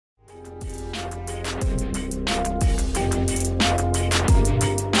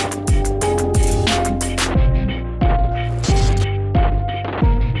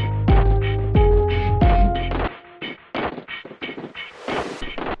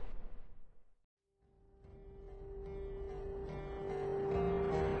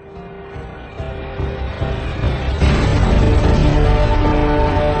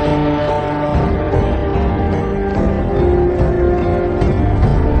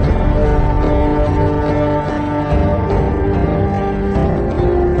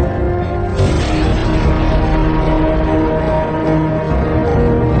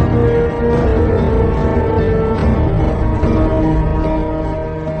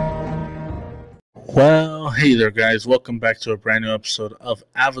Well, hey there, guys. Welcome back to a brand new episode of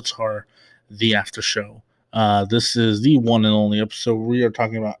Avatar The After Show. This is the one and only episode. We are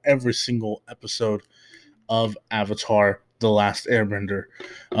talking about every single episode of Avatar The Last Airbender.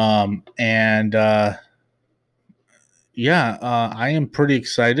 And yeah, I am pretty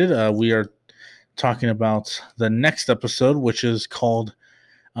excited. We are talking about the next episode, which is called,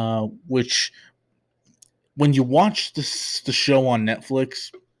 which when you watch the show on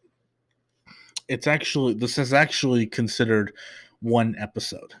Netflix, this is actually considered one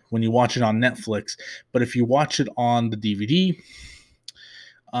episode when you watch it on Netflix. But if you watch it on the DVD,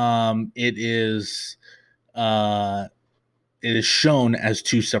 it is uh, it is shown as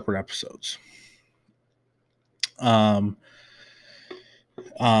two separate episodes. Um,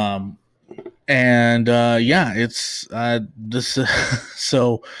 um, and yeah, it's this.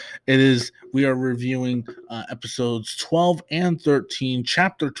 So it is. We are reviewing episodes 12 and 13,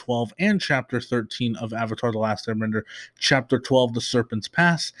 chapter 12 and chapter 13 of Avatar: The Last Airbender. Chapter 12, The Serpent's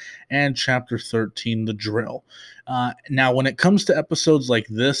Pass, and chapter 13, The Drill. Now, when it comes to episodes like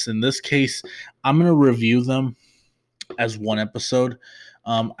this, in this case, I'm going to review them as one episode.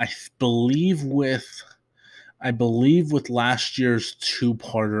 I believe with last year's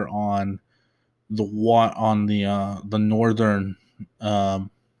two-parter on the northern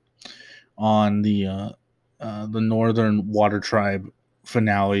um, the northern water tribe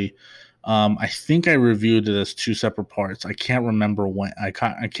finale. I think I reviewed it as two separate parts. I can't remember when. I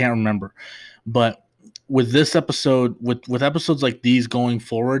can't remember, but with this episode, with episodes like these going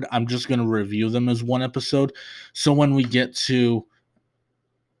forward, I'm just going to review them as one episode. So when we get to,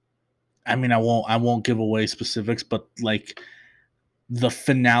 I won't give away specifics, but like the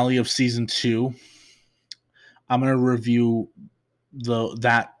finale of season 2, I'm going to review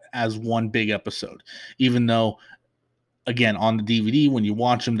that as one big episode, even though, again, on the DVD, when you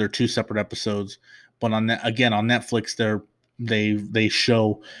watch them, they're two separate episodes. But on Netflix, they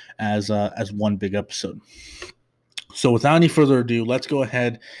show as one big episode. So without any further ado, let's go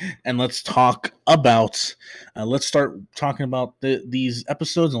ahead and let's talk about. Let's start talking about these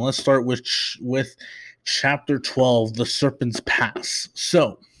episodes, and let's start with chapter 12, The Serpent's Pass.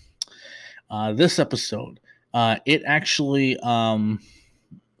 So this episode, it actually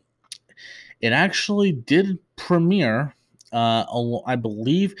did premiere. I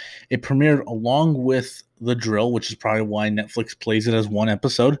believe it premiered along with The Drill, which is probably why Netflix plays it as one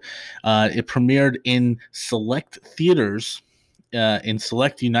episode. It premiered in select theaters, in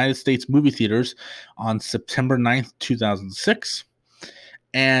select United States movie theaters on September 9th, 2006.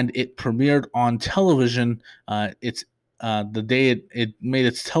 And it premiered on television. It's the day it made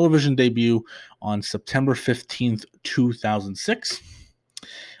its television debut on September 15th, 2006.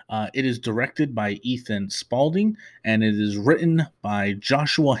 It is directed by Ethan Spalding, and it is written by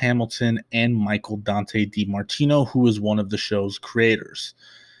Joshua Hamilton and Michael Dante DiMartino, who is one of the show's creators.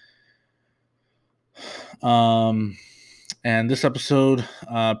 And this episode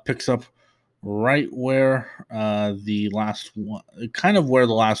picks up right where the last one, kind of where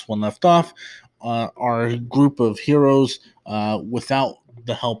the last one left off. Our group of heroes, without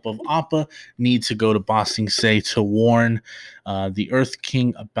the help of Appa, need to go to Ba Sing Se to warn the Earth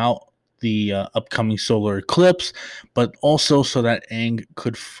King about the upcoming solar eclipse, but also so that Aang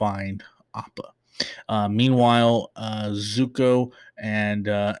could find Appa. Meanwhile, Zuko and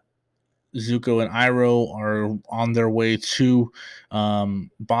Iroh are on their way to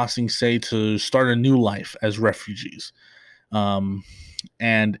Ba Sing Se to start a new life as refugees,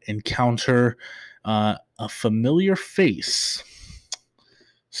 and encounter a familiar face.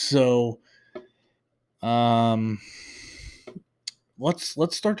 So, let's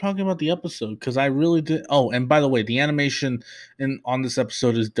start talking about the episode, because I really did. Oh, and by the way, the animation on this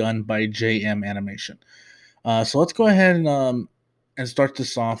episode is done by JM Animation. So let's go ahead and start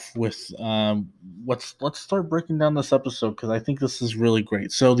this off with let's start breaking down this episode, because I think this is really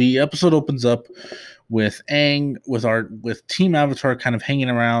great. So the episode opens up with Aang with Team Avatar kind of hanging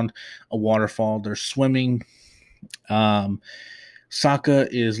around a waterfall. They're swimming. Sokka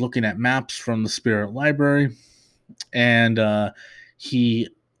is looking at maps from the Spirit Library, and he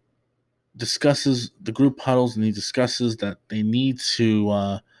discusses the group huddles, and he discusses that they need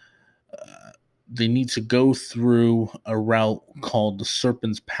to go through a route called the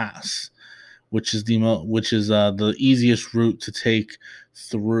Serpent's Pass, which is the easiest route to take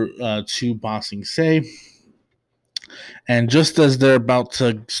through to Ba Sing Se. And just as they're about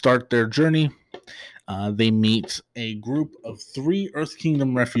to start their journey, they meet a group of 3 Earth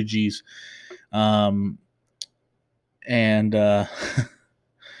Kingdom refugees, and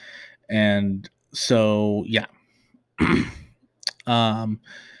and so yeah.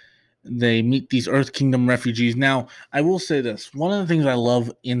 they meet these Earth Kingdom refugees. Now, I will say this: one of the things I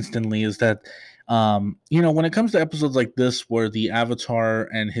love instantly is that, when it comes to episodes like this, where the Avatar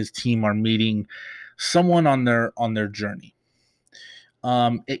and his team are meeting someone on their journey,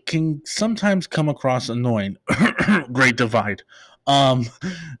 it can sometimes come across annoying. Great divide. Um,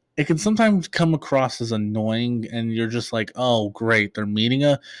 it can sometimes come across as annoying, and you're just like, oh great, they're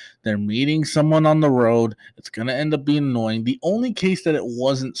meeting someone on the road. It's gonna end up being annoying. The only case that it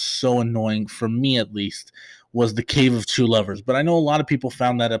wasn't so annoying, for me at least, was the Cave of Two Lovers. But I know a lot of people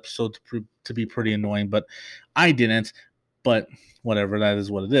found that episode to be pretty annoying, but I didn't. But whatever, that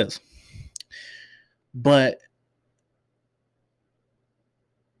is what it is. But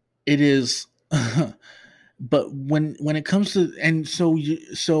it is but when it comes to, and so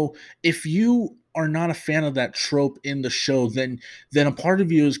if you are not a fan of that trope in the show, then a part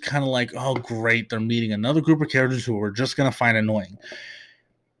of you is kind of like, oh great, they're meeting another group of characters who we're just gonna find annoying.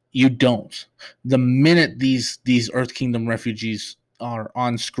 You don't. The minute these Earth Kingdom refugees are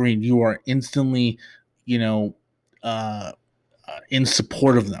on screen, you are instantly, you know, uh, in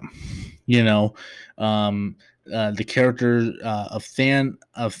support of them. You know, um, the character of Than,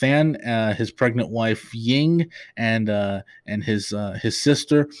 his pregnant wife Ying, and his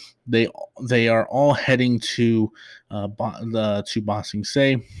sister, they are all heading to Ba Sing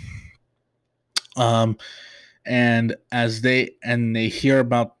Se. Um, and they hear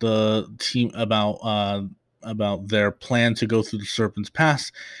about the team about their plan to go through the Serpent's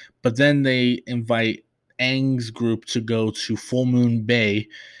Pass, but then they invite Aang's group to go to Full Moon Bay,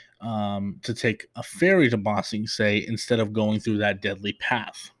 to take a ferry to Ba Sing Se instead of going through that deadly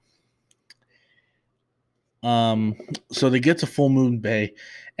path. Um, so they get to Full Moon Bay,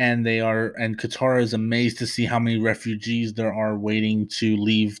 and Katara is amazed to see how many refugees there are waiting to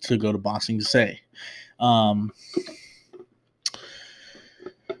leave to go to Ba Sing Se. Um,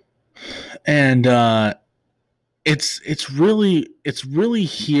 and it's really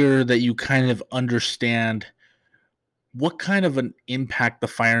here that you kind of understand what kind of an impact the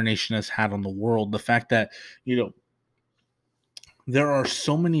Fire Nation has had on the world. The fact that, there are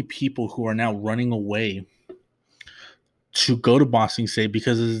so many people who are now running away to go to Ba Sing Se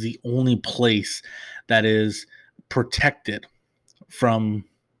because it is the only place that is protected from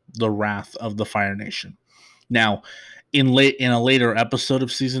the wrath of the Fire Nation. Now, in a later episode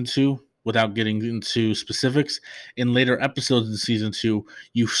of season 2, without getting into specifics, in later episodes in season 2,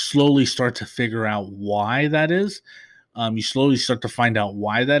 you slowly start to figure out why that is. You slowly start to find out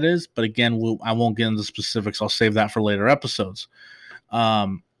why that is, but again, I won't get into specifics. I'll save that for later episodes.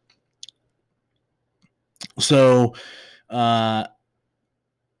 So there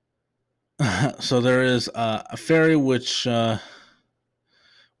is a ferry which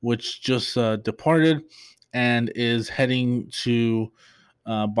just departed and is heading to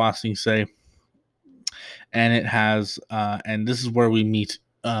Ba Sing Se, and it has and this is where we meet,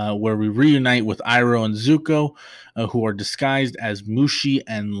 where we reunite with Iroh and Zuko, who are disguised as Mushi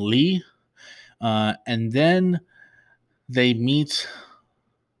and Lee, and then they meet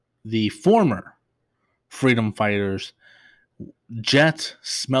the former freedom fighters, Jet,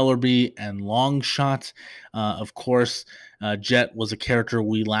 Smellerby, and Longshot. Of course, Jet was a character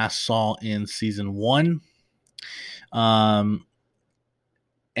we last saw in season 1.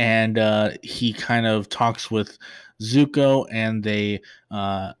 And he kind of talks with Zuko, and they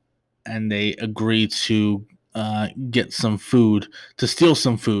agree to get some food, to steal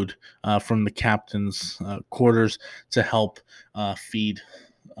some food from the captain's quarters to help feed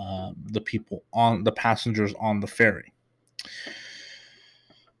the passengers on the ferry.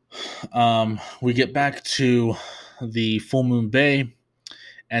 We get back to the Full Moon Bay,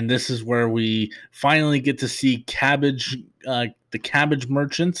 and this is where we finally get to see the Cabbage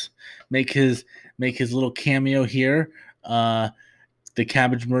Merchant, make his little cameo here. The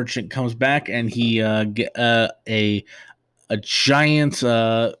Cabbage Merchant comes back, and he get a giant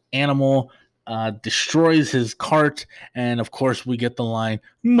animal destroys his cart, and of course we get the line,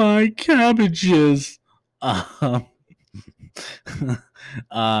 "My cabbages."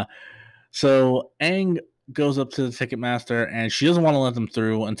 So Aang goes up to the Ticketmaster, and she doesn't want to let them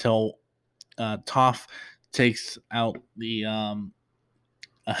through until Toph takes out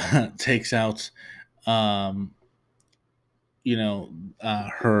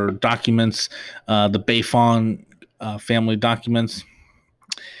her documents, the Beifong family documents,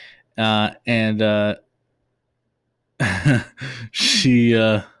 and she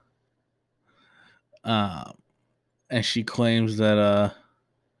and she claims that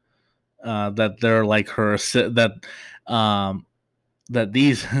that they're like her, that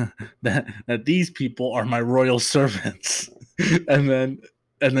these that these people are my royal servants. And then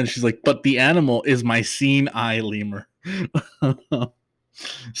And then she's like, but the animal is my seeing eye lemur.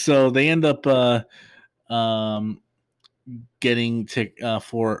 So they end up um, getting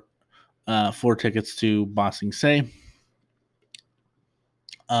four tickets to Ba Sing Se.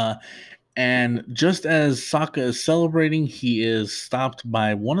 And just as Sokka is celebrating, he is stopped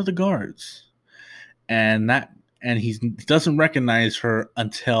by one of the guards, and he doesn't recognize her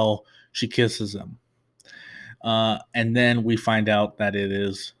until she kisses him. And then we find out that it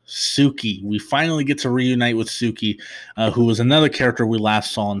is Suki. We finally get to reunite with Suki, who was another character we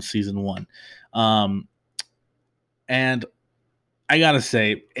last saw in season 1. And I gotta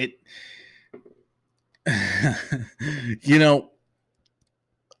say, it, you know,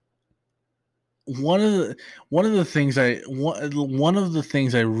 one of the things I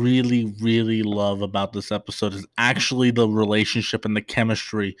really love about this episode is actually the relationship and the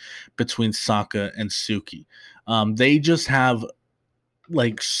chemistry between Sokka and Suki. They just have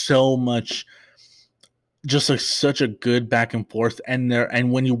like so much, just like such a good back and forth,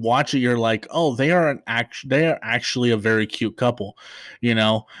 and when you watch it, you're like, oh, they are actually a very cute couple, you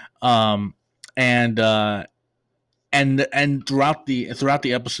know, and throughout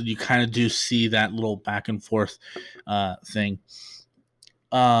the episode you kind of do see that little back and forth thing.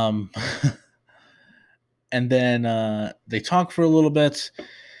 And then they talk for a little bit.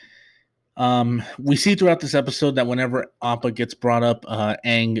 We see throughout this episode that whenever Appa gets brought up,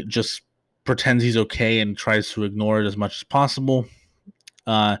 Aang just pretends he's okay and tries to ignore it as much as possible.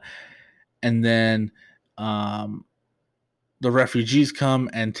 And then the refugees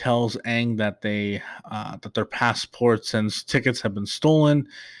come and tells Aang that that their passports and tickets have been stolen.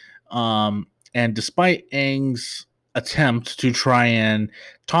 And despite Aang's attempt to try and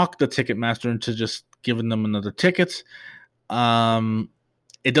talk the ticket master into just giving them another ticket,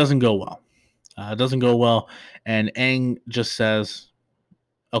 it doesn't go well. And Aang just says,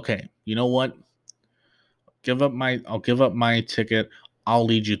 "Okay, you know what? I'll give up my ticket. I'll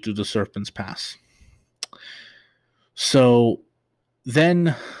lead you through the Serpent's Pass." So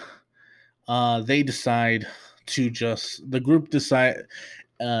then they decide to the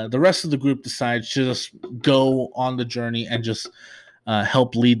rest of the group decides to just go on the journey and just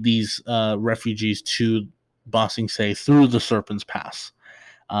help lead these refugees to Ba Sing Se through the Serpent's Pass.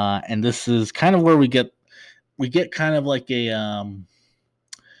 And this is kind of where we get kind of like a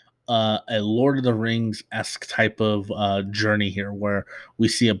Lord of the Rings-esque type of journey here, where we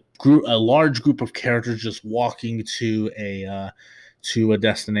see a large group of characters just walking to a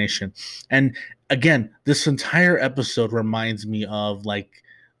destination. And again, this entire episode reminds me of like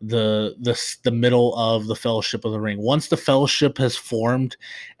the middle of the Fellowship of the Ring. Once the Fellowship has formed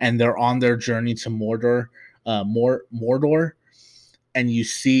and they're on their journey to Mordor, and you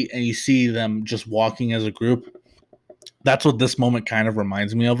see them just walking as a group. That's what this moment kind of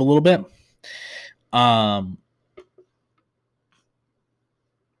reminds me of a little bit.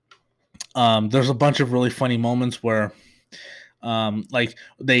 There's a bunch of really funny moments where like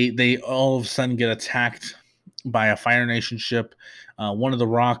they all of a sudden get attacked by a Fire Nation ship. One of the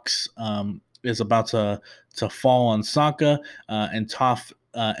rocks is about to fall on Sokka, and Toph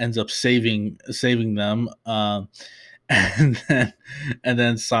ends up saving them. And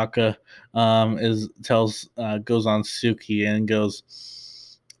then Sokka goes on Suki and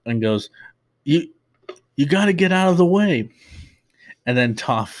goes, you got to get out of the way. And then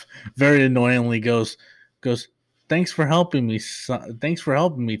Toph very annoyingly goes, thanks for helping me,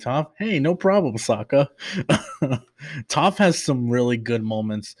 Toph. Hey, no problem, Sokka. Toph has some really good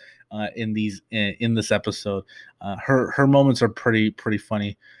moments in this episode. Her moments are pretty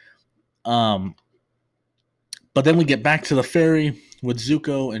funny. But then we get back to the ferry with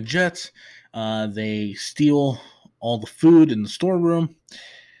Zuko and Jet. They steal all the food in the storeroom,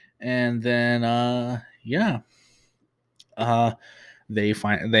 and then they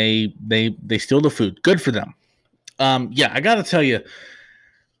steal the food. Good for them. I gotta tell you,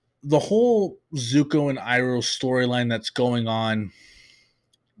 the whole Zuko and Iroh storyline that's going on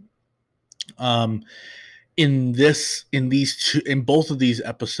in both of these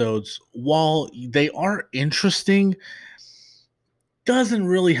episodes, while they are interesting, doesn't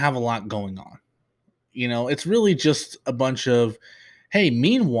really have a lot going on. You know, it's really just a bunch of, hey,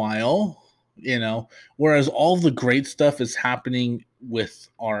 meanwhile, you know, whereas all the great stuff is happening with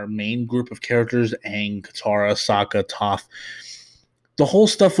our main group of characters, Aang, Katara, Sokka, Toph. The whole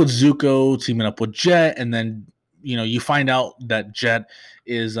stuff with Zuko teaming up with Jet, and then, you know, you find out that Jet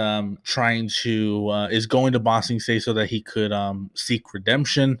is going to Ba Sing Se so that he could seek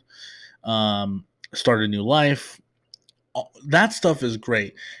redemption, start a new life. that stuff is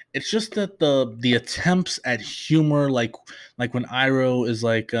great. It's just that the attempts at humor, like when Iroh is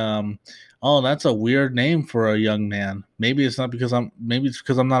like, oh, that's a weird name for a young man. Maybe it's not because maybe it's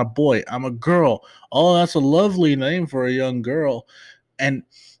because I'm not a boy. I'm a girl. Oh, that's a lovely name for a young girl. And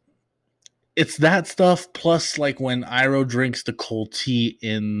it's that stuff plus like when Iroh drinks the cold tea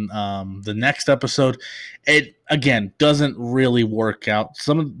in the next episode, it again doesn't really work out.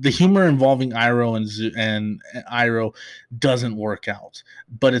 Some of the humor involving Iroh and Iroh doesn't work out,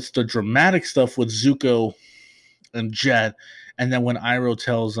 but it's the dramatic stuff with Zuko and Jet, and then when Iroh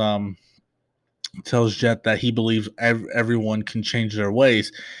tells Jet that he believes everyone can change their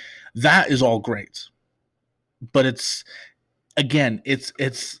ways, that is all great. But it's again, it's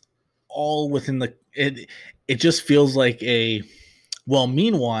all within it just feels like a well,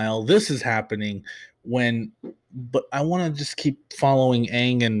 meanwhile this is happening when but I want to just keep following I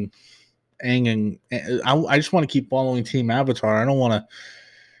just want to keep following Team Avatar. I don't want to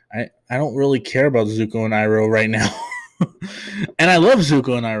I don't really care about Zuko and Iroh right now. And I love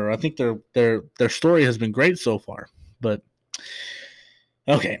Zuko and Iroh. I think their story has been great so far. But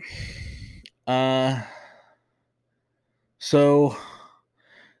okay. So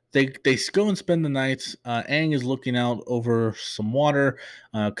they go and spend the night. Aang is looking out over some water.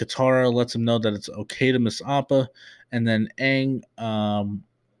 Katara lets him know that it's okay to miss Appa, and then Aang, and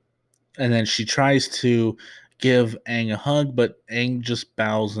then she tries to give Aang a hug, but Aang just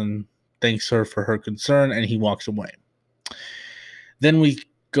bows and thanks her for her concern, and he walks away. Then we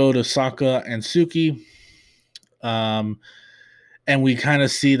go to Sokka and Suki, and we kind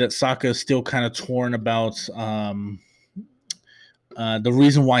of see that Sokka is still kind of torn about the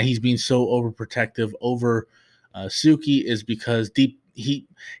reason why he's being so overprotective over Suki is because he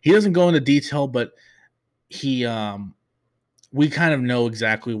doesn't go into detail, but we kind of know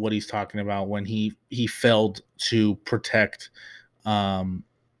exactly what he's talking about when he failed to protect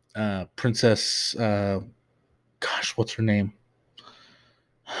Princess gosh, what's her name?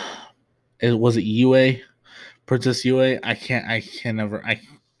 Was it Yue? Princess Yue? I can never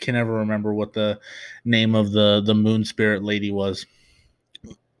remember what the name of the moon spirit lady was.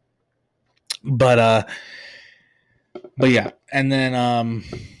 But yeah, and then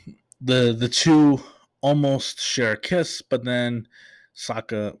the two almost share a kiss, but then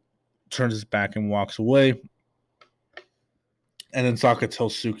Sokka turns his back and walks away. And then Sokka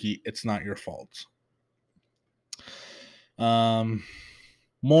tells Suki, "It's not your fault."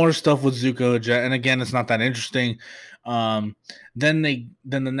 More stuff with Zuko Jet, and again, it's not that interesting. Then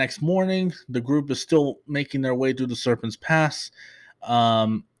the next morning, the group is still making their way through the Serpent's Pass,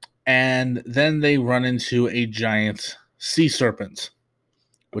 and then they run into a giant sea serpent,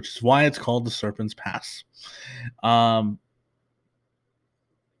 which is why it's called the Serpent's Pass. And,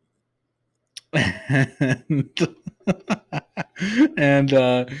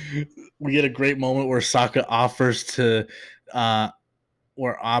 and we get a great moment where Sokka offers to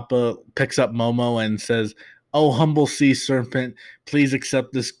where Appa picks up Momo and says, "Oh, humble sea serpent, please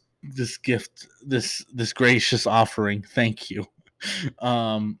accept this gift, this gracious offering. Thank you."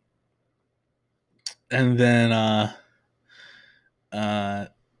 And then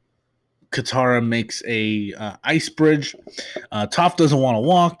Katara makes a ice bridge. Toph doesn't want to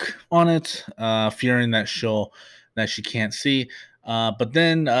walk on it, fearing that she can't see. But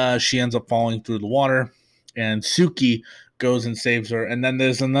then she ends up falling through the water, and Suki goes and saves her. And then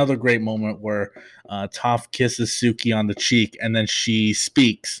there's another great moment where Toph kisses Suki on the cheek, and then she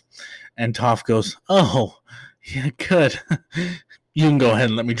speaks, and Toph goes, "Oh, yeah, good. You can go ahead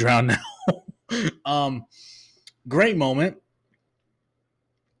and let me drown now." Great moment.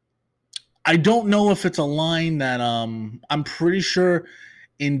 I don't know if it's a line that I'm pretty sure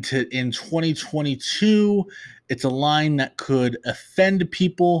in 2022 it's a line that could offend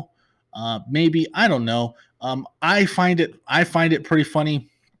people. Maybe, I don't know. I find it pretty funny.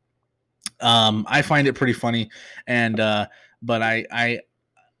 I find it pretty funny, and but I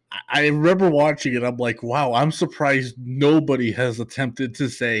remember watching it. I'm like, wow, I'm surprised nobody has attempted to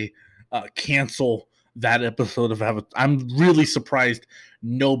say cancel that episode of Avatar. I'm really surprised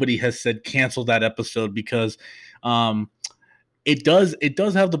nobody has said cancel that episode because it does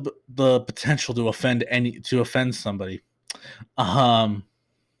have the potential to offend somebody.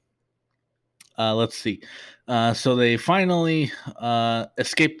 Let's see. So they finally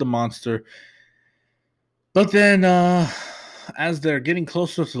escape the monster, but then as they're getting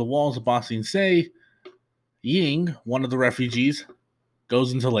closer to the walls of Ba Sing Se, Ying, one of the refugees,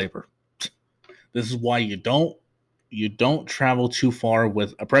 goes into labor. This is why you don't travel too far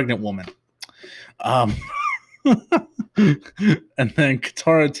with a pregnant woman. And then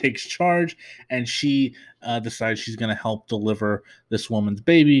Katara takes charge, and she decides she's going to help deliver this woman's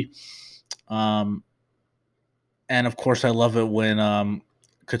baby. And of course, I love it when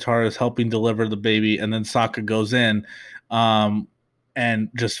Katara is helping deliver the baby, and then Sokka goes in and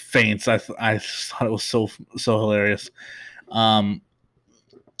just faints. I thought it was so hilarious.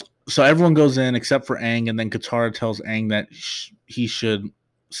 So everyone goes in except for Aang, and then Katara tells Aang that he should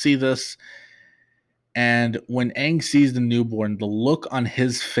see this. And when Aang sees the newborn, the look on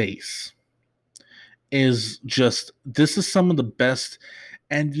his face is just, this is some of the best.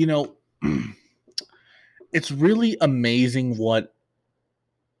 And, it's really amazing what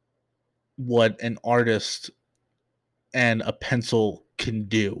an artist and a pencil can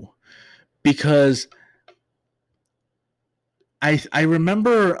do, because I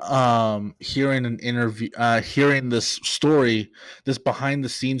remember hearing an interview, hearing this story, this behind the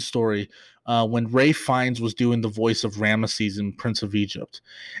scenes story, when Ray Fiennes was doing the voice of Ramesses in Prince of Egypt,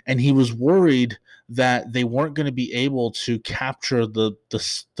 and he was worried that they weren't going to be able to capture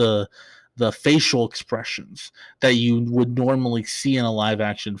the facial expressions that you would normally see in a live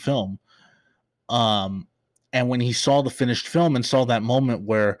action film. And when he saw the finished film and saw that moment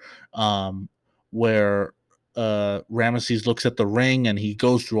where Ramesses looks at the ring and he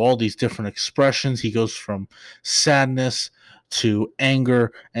goes through all these different expressions. He goes from sadness to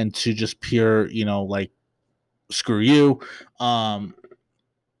anger and to just pure, like, screw you. And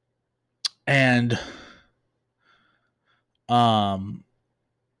Aang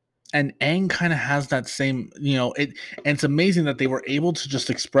kind of has that same, and it's amazing that they were able to just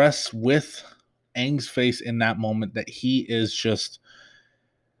express with Aang's face in that moment that he is just,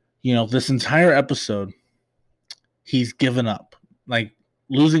 this entire episode, he's given up. Like,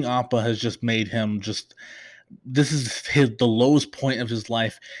 losing Appa has just made him just, this is the lowest point of his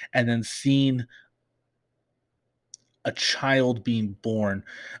life. And then seeing a child being born,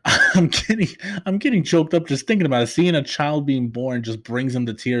 I'm getting choked up just thinking about it. Seeing a child being born just brings him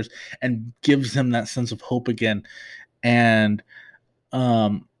to tears and gives him that sense of hope again. And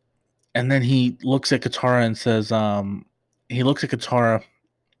then he looks at Katara and says, and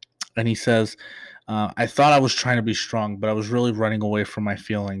he says, I thought I was trying to be strong, but I was really running away from my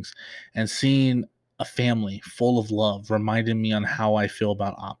feelings. And seeing a family full of love reminded me on how I feel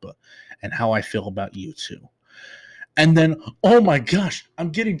about Appa and how I feel about you too. And then, oh my gosh, I'm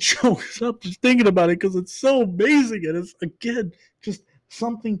getting choked up just thinking about it because it's so amazing. And it's, again, just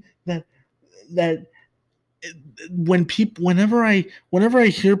something that whenever I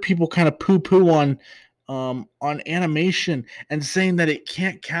hear people kind of poo-poo on animation and saying that it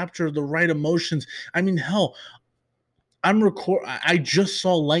can't capture the right emotions. I mean, hell, I just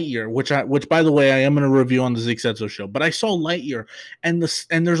saw Lightyear, which by the way I am going to review on the Zeke Setso show. But I saw Lightyear, and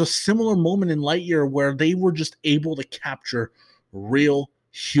there's a similar moment in Lightyear where they were just able to capture real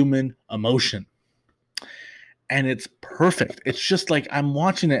human emotion, and it's perfect. It's just like I'm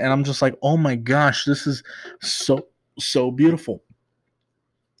watching it, and I'm just like, oh my gosh, this is so beautiful.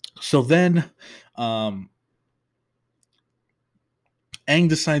 So then, Aang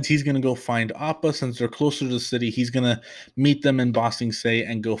decides he's going to go find Appa. Since they're closer to the city, he's going to meet them in Ba Sing Se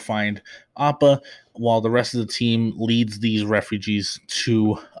and go find Appa, while the rest of the team leads these refugees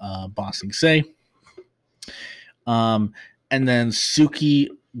to Ba Sing Se. And then Suki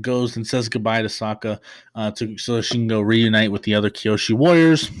goes and says goodbye to Sokka so she can go reunite with the other Kyoshi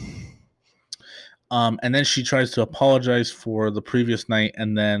warriors. And then she tries to apologize for the previous night,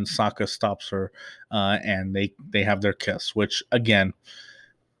 and then Sokka stops her, and they have their kiss, which again,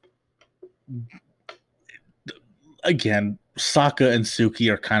 Sokka and Suki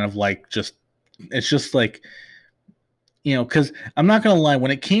are kind of like it's just like, because I'm not going to lie,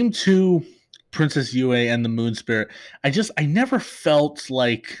 when it came to Princess Yue and the Moon Spirit, I never felt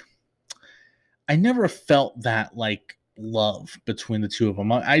that like love between the two of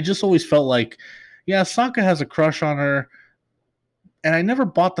them. I just always felt like, yeah, Sokka has a crush on her, and I never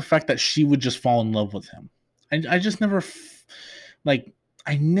bought the fact that she would just fall in love with him. I just never I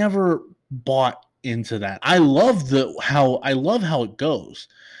never bought into that. I love how it goes.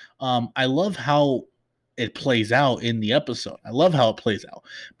 I love how it plays out in the episode. I love how it plays out.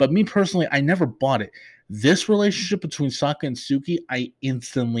 But me personally, I never bought it. This relationship between Sokka and Suki, I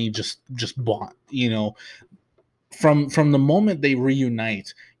instantly just bought. From the moment they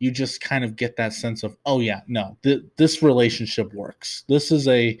reunite, you just kind of get that sense of, oh yeah, no, this relationship works. This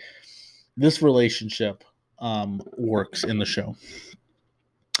relationship works in the show.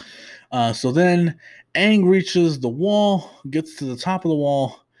 So then Aang reaches the wall, gets to the top of the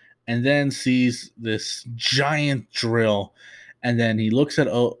wall, and then sees this giant drill. And then he looks at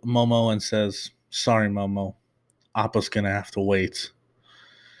Momo and says, sorry, Momo, Appa's gonna have to wait.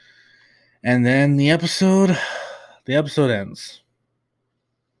 And then the episode ends. The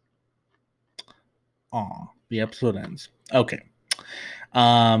episode ends. Okay.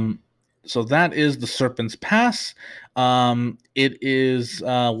 So that is the Serpent's Pass. It is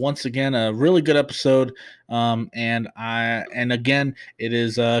once again a really good episode. And again, it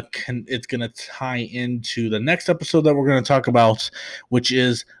is it's gonna tie into the next episode that we're gonna talk about, which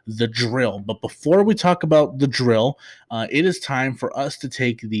is the drill. But before we talk about the drill, it is time for us to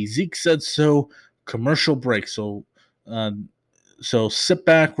take the Zeke Said So commercial break. So sit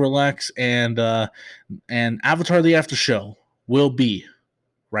back, relax, and Avatar the After Show will be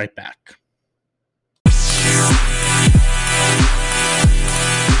right back.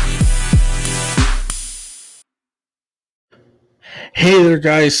 Hey there,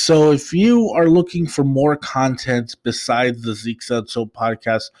 guys. So if you are looking for more content besides the Zeke Said So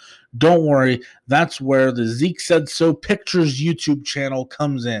podcast, don't worry. That's where the Zeke Said So Pictures YouTube channel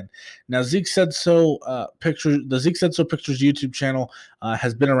comes in. Now, Zeke Said So the Zeke Said So Pictures YouTube channel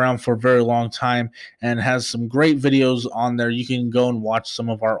has been around for a very long time and has some great videos on there. You can go and watch some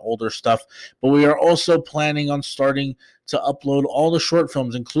of our older stuff. But we are also planning on starting to upload all the short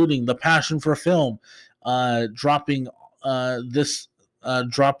films, including The Passion for Film, dropping this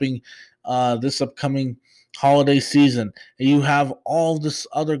upcoming holiday season. You have all this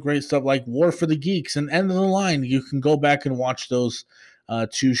other great stuff like War for the Geeks and End of the Line. You can go back and watch those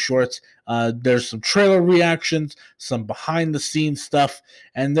two shorts. There's some trailer reactions, some behind the scenes stuff,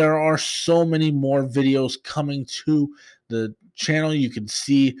 and there are so many more videos coming to the channel. You can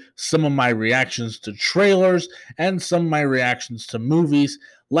see some of my reactions to trailers and some of my reactions to movies,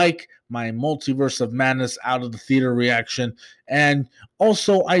 like my Multiverse of Madness out of the theater reaction. And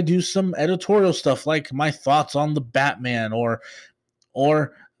also I do some editorial stuff like my thoughts on the Batman or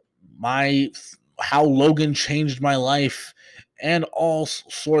my how Logan changed my life, and all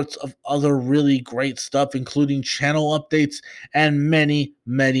sorts of other really great stuff, including channel updates and many,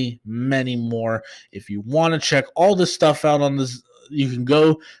 many, many more. If you want to check all this stuff out on this, you can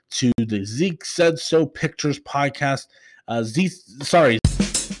go to the Zeke Said So Pictures podcast.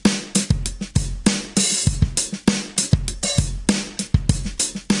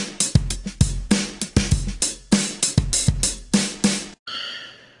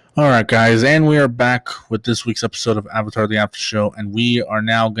 All right, guys, and we are back with this week's episode of Avatar the After Show, and we are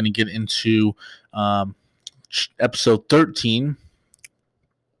now going to get into episode 13,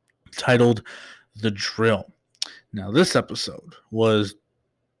 titled The Drill. Now, this episode was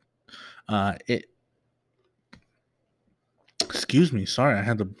excuse me, sorry, I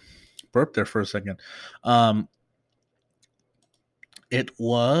had to burp there for a second. It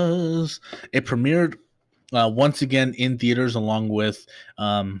premiered once again in theaters, along with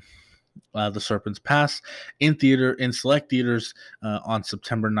The Serpent's Pass in select theaters on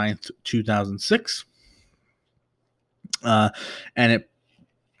September 9th, 2006. And it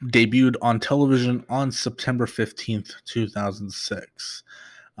debuted on television on September 15th, 2006.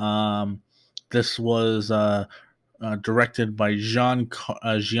 This was directed by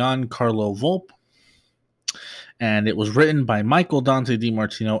Giancarlo Volpe, and it was written by Michael Dante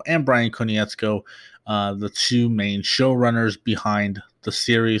DiMartino and Brian Konietzko, the two main showrunners behind the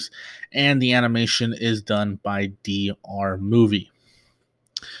series, and the animation is done by DR Movie.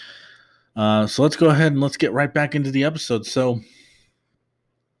 So let's go ahead and let's get right back into the episode. So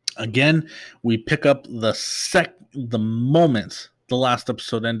again, we pick up the moment the last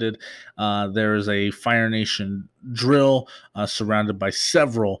episode ended. There is a Fire Nation drill surrounded by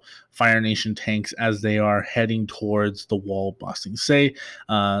several Fire Nation tanks as they are heading towards the wall of Ba Sing Se.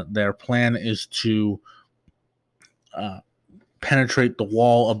 Their plan is to penetrate the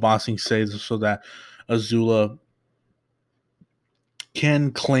wall of Ba Sing Se so that Azula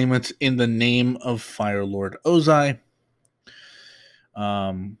can claim it in the name of Fire Lord Ozai.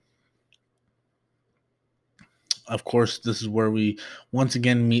 Of course, this is where we once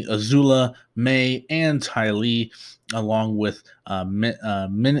again meet Azula, May, and Ty Lee, along with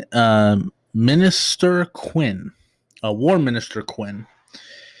Minister Quinn, War Minister Quinn.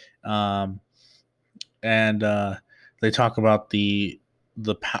 And they talk about the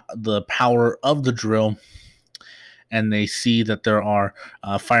power of the drill, and they see that there are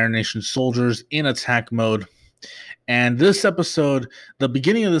Fire Nation soldiers in attack mode. And this episode, the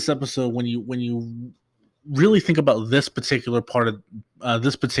beginning of this episode, when you really think about this particular part of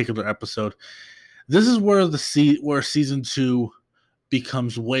this particular episode, this is where where season 2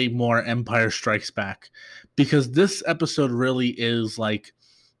 becomes way more Empire Strikes Back, because this episode really is like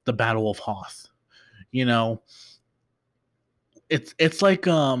the Battle of Hoth. You know, it's like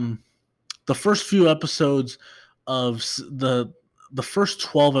the first few episodes the first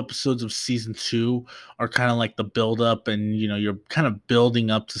 12 episodes of season 2 are kind of like the build up, and you're kind of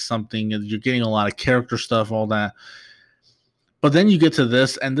building up to something, and you're getting a lot of character stuff, all that. But then you get to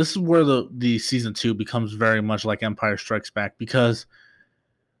this, and this is where the season 2 becomes very much like Empire Strikes Back, because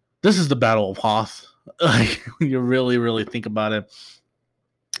this is the Battle of Hoth. Like, when you really think about it,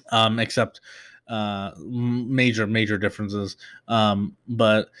 except major differences.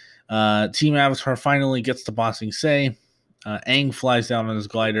 But Team Avatar finally gets to Ba Sing Se. Aang flies down on his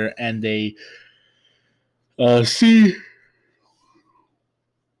glider, and they see.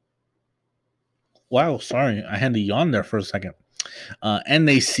 Wow, sorry, I had to yawn there for a second. And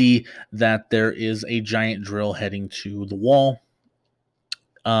they see that there is a giant drill heading to the wall.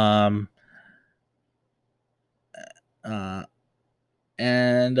 Yeah,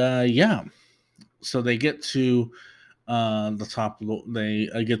 so they get to the top. They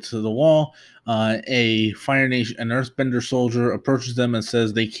get to the wall. A Fire Nation, an Earthbender soldier approaches them and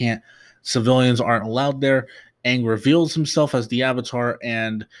says they can't. Civilians aren't allowed there. Aang reveals himself as the Avatar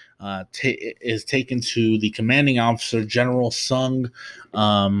and is taken to the commanding officer, General Sung,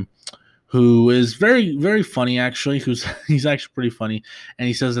 who is very funny, actually. He's actually pretty funny, and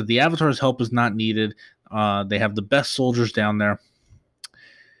he says that the Avatar's help is not needed. They have the best soldiers down there.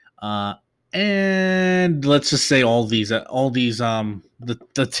 And let's just say all these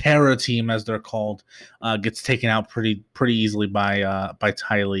the Terra team, as they're called, gets taken out pretty easily by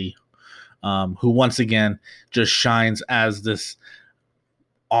Ty Lee, who once again just shines as this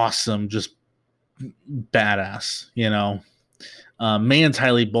awesome, just badass. May and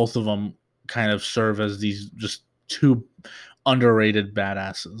Ty Lee, both of them kind of serve as these just two underrated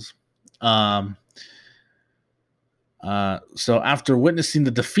badasses. So after witnessing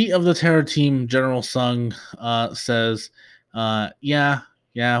the defeat of the Terror team, General Sung says, "Yeah,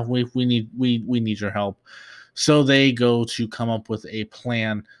 we need your help." So they go to come up with a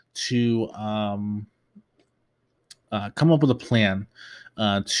plan to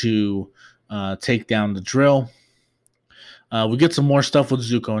take down the drill. We get some more stuff with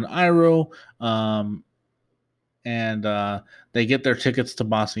Zuko and Iroh, and they get their tickets to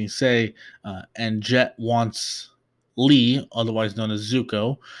Ba Sing Se, and Jet wants Lee, otherwise known as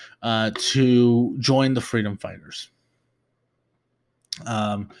Zuko, to join the Freedom Fighters.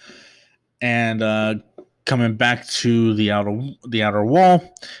 And coming back to the outer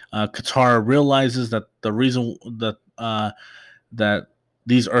wall, Katara realizes that the reason that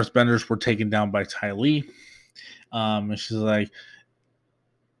these Earthbenders were taken down by Ty Lee, and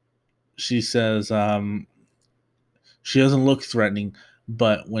she says she doesn't look threatening,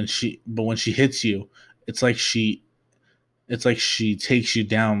 but when she hits you, it's like she takes you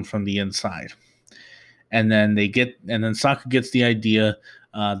down from the inside. And then Sokka gets the idea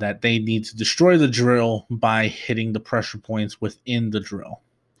that they need to destroy the drill by hitting the pressure points within the drill.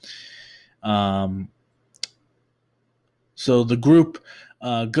 So the group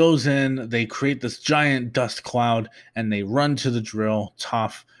goes in, they create this giant dust cloud, and they run to the drill.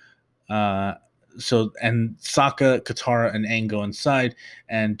 Toph, and Sokka, Katara, and Aang go inside,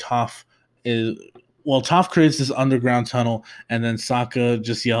 and Toph creates this underground tunnel, and then Sokka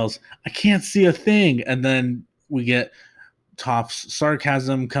just yells, "I can't see a thing!" And then we get Toph's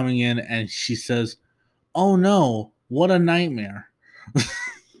sarcasm coming in, and she says, "Oh no, what a nightmare."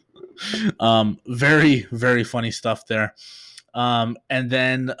 Very funny stuff there. And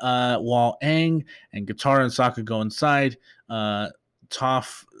then while Aang and Katara and Sokka go inside,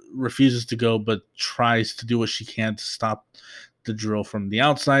 Toph refuses to go, but tries to do what she can to stop the drill from the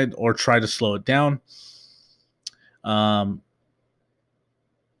outside or try to slow it down.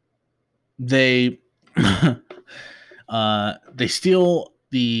 They steal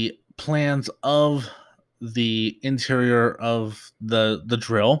the plans of the interior of the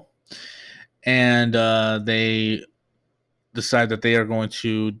drill, and they decide that they are going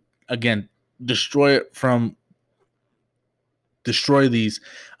to again destroy these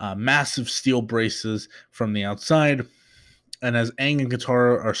massive steel braces from the outside. And as Aang and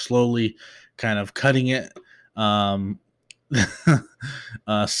Katara are slowly kind of cutting it,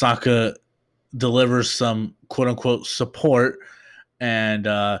 Sokka delivers some quote-unquote support and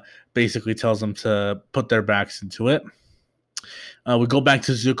basically tells them to put their backs into it. We go back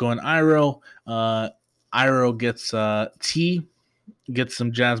to Zuko and Iroh. Iroh gets gets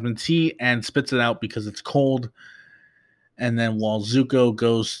some jasmine tea and spits it out because it's cold. And then while Zuko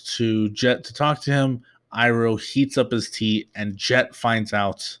goes to Jet to talk to him, Iroh heats up his tea, and Jet finds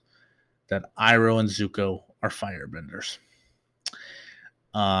out that Iroh and Zuko are firebenders.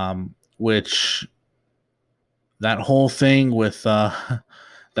 Which that whole thing with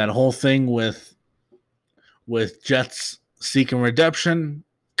with Jet's seeking redemption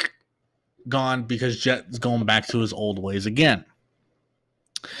gone because Jet's going back to his old ways again.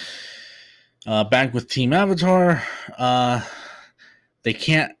 Back with Team Avatar, they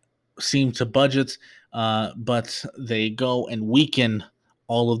can't seem to budget, but they go and weaken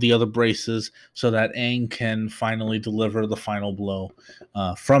all of the other braces so that Aang can finally deliver the final blow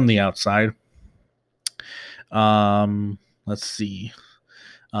from the outside. Let's see.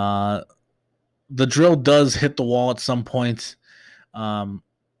 The drill does hit the wall at some point. And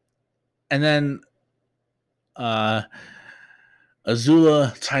then Azula,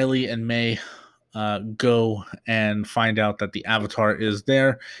 Ty Lee, and May go and find out that the Avatar is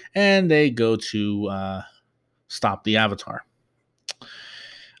there, and they go to stop the Avatar.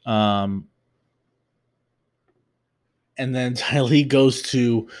 And then Ty Lee goes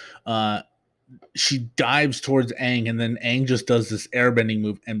to she dives towards Aang, and then Aang just does this airbending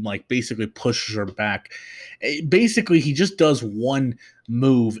move and like basically pushes her back. Basically, he just does one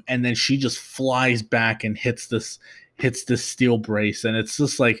move, and then she just flies back and hits this steel brace, and it's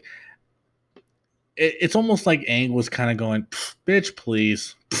just like it's almost like Aang was kind of going, "Bitch,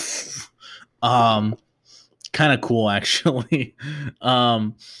 please." Kind of cool, actually.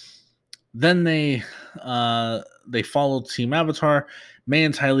 Then they follow Team Avatar. May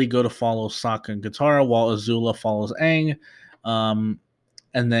and Ty Lee go to follow Sokka and Katara, while Azula follows Aang. And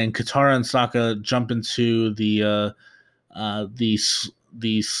then Katara and Sokka jump into the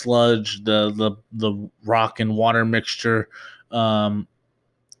sludge, the rock and water mixture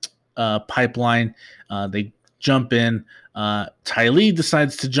pipeline. They jump in. Ty Lee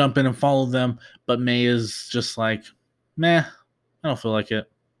decides to jump in and follow them, but May is just like, meh, I don't feel like it.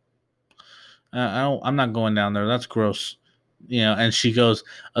 I'm not going down there. That's gross. And she goes,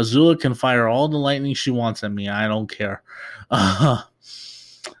 Azula can fire all the lightning she wants at me. I don't care. Then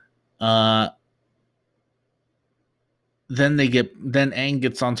Aang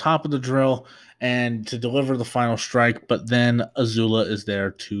gets on top of the drill and to deliver the final strike, but then Azula is there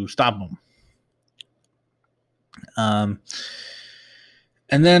to stop him. And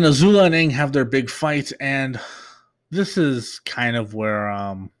then Azula and Aang have their big fight, and this is kind of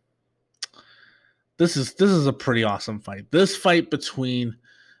where this is a pretty awesome fight. This fight between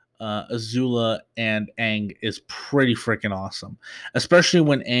Azula and Aang is pretty freaking awesome, especially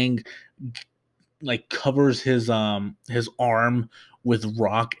when Aang like covers his arm with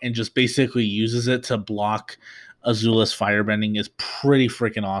rock and just basically uses it to block Azula's firebending is pretty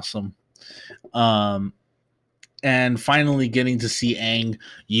freaking awesome. And finally getting to see Aang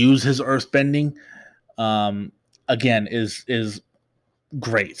use his earthbending again is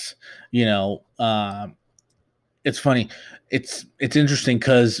great. It's funny. It's interesting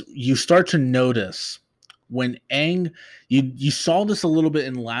because you start to notice when Aang, you saw this a little bit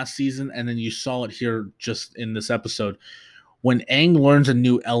in last season, and then you saw it here just in this episode. When Aang learns a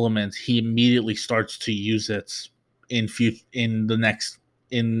new element, he immediately starts to use it in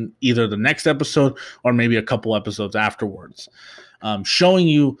either the next episode or maybe a couple episodes afterwards, showing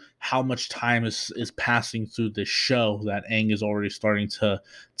you how much time is passing through this show that Aang is already starting to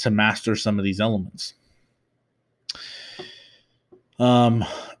master some of these elements.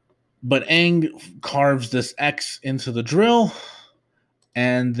 But Aang carves this X into the drill,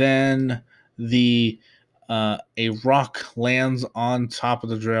 and then a rock lands on top of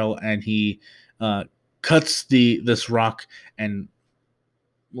the drill, and he cuts this rock and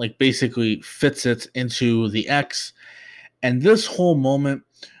like basically fits it into the X. And this whole moment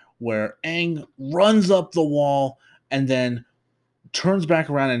where Aang runs up the wall and then turns back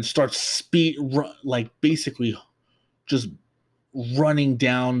around and starts basically just running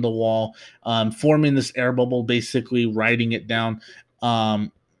down the wall, forming this air bubble, basically riding it down.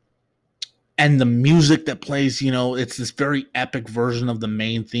 And the music that plays, it's this very epic version of the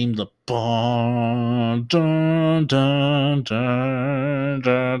main theme, the dun, dun, dun, dun,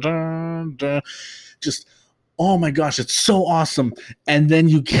 dun, dun, dun. Just, oh my gosh, it's so awesome. And then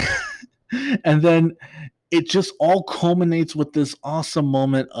and then it just all culminates with this awesome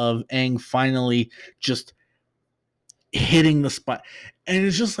moment of Aang finally just hitting the spot. And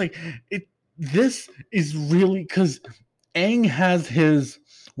it's just like, this is really, because Aang has his,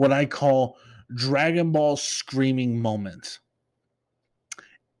 what I call Dragon Ball screaming moment.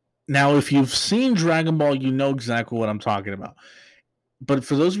 Now, if you've seen Dragon Ball, you know exactly what I'm talking about. But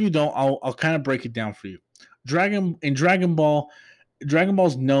for those of you who don't, I'll kind of break it down for you. Dragon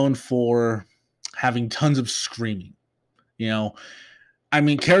Ball's known for having tons of screaming.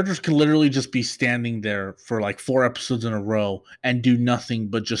 Characters can literally just be standing there for like 4 episodes in a row and do nothing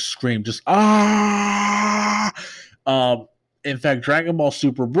but just scream, just ah. In fact, Dragon Ball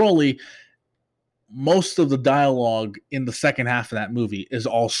Super Broly, most of the dialogue in the second half of that movie is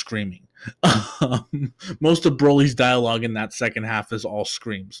all screaming. Most of Broly's dialogue in that second half is all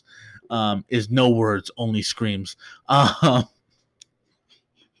screams. Is no words, only screams. But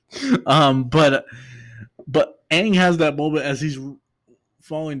Aang has that moment as he's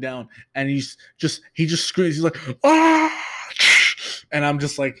falling down, and he just screams. He's like, ah! And I'm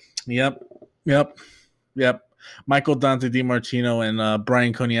just like, yep. Michael Dante DiMartino and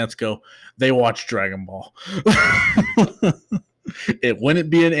Brian Konietzko, they watch Dragon Ball. It wouldn't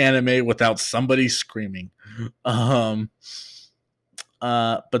be an anime without somebody screaming. But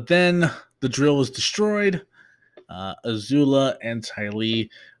then the drill is destroyed. Azula and Ty Lee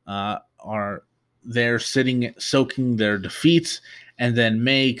are there sitting, soaking their defeats. And then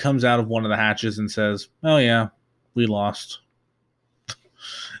May comes out of one of the hatches and says, oh, yeah, we lost.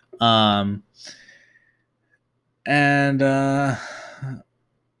 So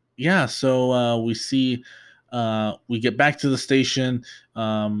we see, we get back to the station.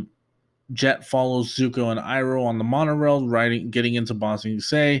 Jet follows Zuko and Iroh on the monorail, getting into Ba Sing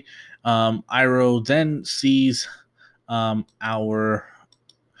Se. Iroh then sees our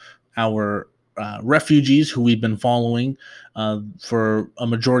refugees who we've been following for a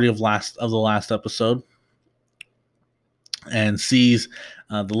majority of the last episode, and sees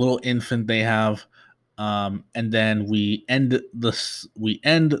the little infant they have. And then we end this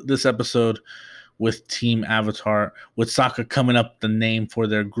episode with Team Avatar, with Sokka coming up the name for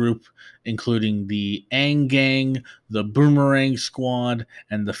their group, including the Aang Gang, the Boomerang Squad,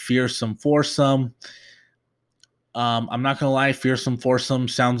 and the Fearsome Foursome. I'm not gonna lie, Fearsome Foursome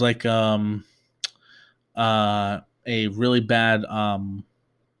sounds like a really bad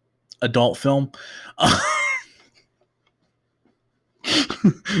adult film.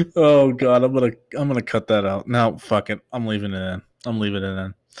 Oh God, I'm gonna cut that out. No, fuck it. I'm leaving it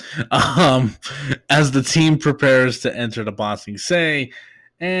in. As the team prepares to enter the Ba Sing Se,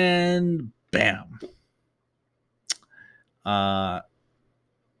 and bam,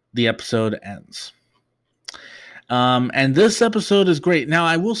 the episode ends. And this episode is great. Now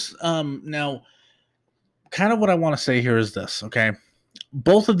I will now kind of what I want to say here is this, okay?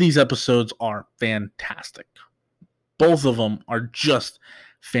 Both of these episodes are fantastic. Both of them are just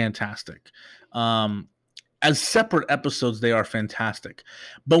fantastic. As separate episodes, they are fantastic.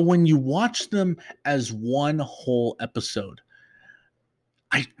 But when you watch them as one whole episode,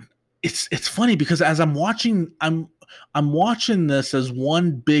 it's funny because as I'm watching this as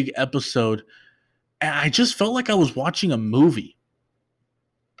one big episode, and I just felt like I was watching a movie.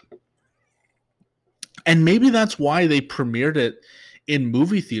 And maybe that's why they premiered it in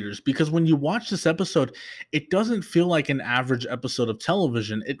movie theaters, because when you watch this episode, it doesn't feel like an average episode of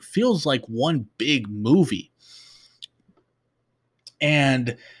television. It feels like one big movie.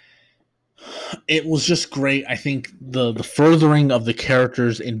 And it was just great. I think the furthering of the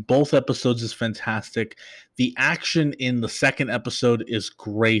characters in both episodes is fantastic. The action in the second episode is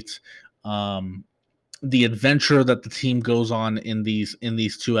great. The adventure that the team goes on in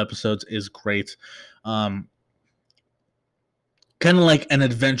these two episodes is great. Kind of like an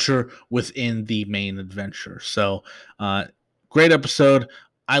adventure within the main adventure. So, great episode.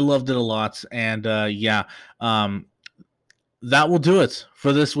 I loved it a lot. And that will do it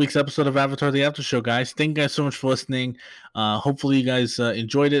for this week's episode of Avatar the After Show, guys. Thank you guys so much for listening. Hopefully you guys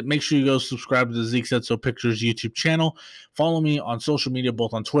enjoyed it. Make sure you go subscribe to the Zeke Said So Pictures YouTube channel. Follow me on social media,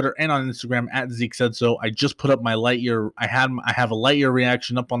 both on Twitter and on Instagram at Zeke Said So. I just put up my Lightyear. I have a Lightyear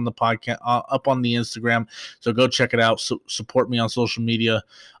reaction up on the podcast, up on the Instagram. So go check it out. Support me on social media.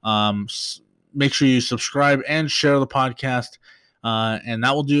 Make sure you subscribe and share the podcast. And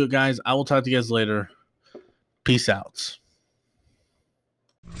that will do it, guys. I will talk to you guys later. Peace out.